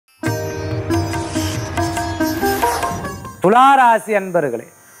துளாராசி அன்பர்களே,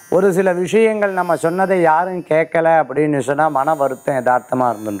 ஒரு சில விஷயங்கள் நம்ம சொன்னதை யாரும் கேட்கல அப்படின்னு சொன்னால் மன வருத்தம்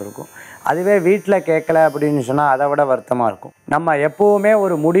யதார்த்தமாக இருந்துருக்கும். அதுவே வீட்டில் கேட்கல அப்படின்னு சொன்னால் அதை விட வருத்தமாக இருக்கும். நம்ம எப்போவுமே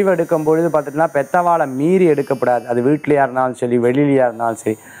ஒரு முடிவு எடுக்கும் பொழுது பார்த்துட்டுனா பெத்தவாளை மீறி எடுக்கப்படாது. அது வீட்லையாக இருந்தாலும் சரி, வெளியிலையாக இருந்தாலும்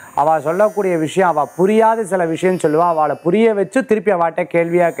சரி, அவள் சொல்லக்கூடிய விஷயம் அவள் புரியாத சில விஷயம் சொல்லுவாள். அவளை புரிய வச்சு திருப்பி அவட்ட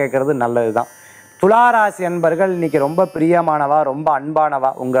கேள்வியாக கேட்குறது நல்லது தான். துளாராசி அன்பர்கள் இன்றைக்கி ரொம்ப பிரியமானவா, ரொம்ப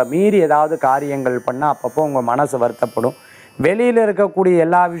அன்பானவா. உங்கள் மீறி ஏதாவது காரியங்கள் பண்ணால் அப்பப்போ உங்கள் மனசு வருத்தப்படும். வெளியில் இருக்கக்கூடிய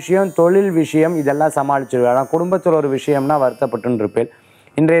எல்லா விஷயம், தொழில் விஷயம் இதெல்லாம் சமாளிச்சிருவேன். ஆனால் குடும்பத்தில் ஒரு விஷயம்னா வருத்தப்பட்டுன்னு இருப்பேன்.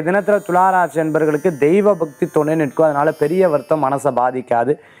 இன்றைய தினத்தில் துளாராசி அன்பர்களுக்கு தெய்வ பக்தி துணை நிற்கும். அதனால் பெரிய வருத்தம் மனசை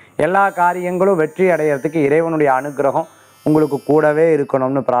பாதிக்காது. எல்லா காரியங்களும் வெற்றி அடைகிறதுக்கு இறைவனுடைய அனுகிரகம் உங்களுக்கு கூடவே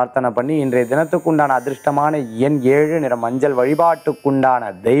இருக்கணும்னு பிரார்த்தனை பண்ணி இன்றைய தினத்துக்குண்டான அதிர்ஷ்டமான எண் 7, நிற மஞ்சள்.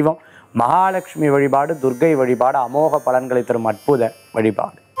 வழிபாட்டுக்குண்டான தெய்வம் மகாலட்சுமி வழிபாடு, துர்க்கை வழிபாடு அமோக பலன்களை தரும் அற்புத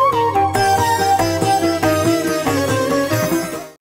வழிபாடு.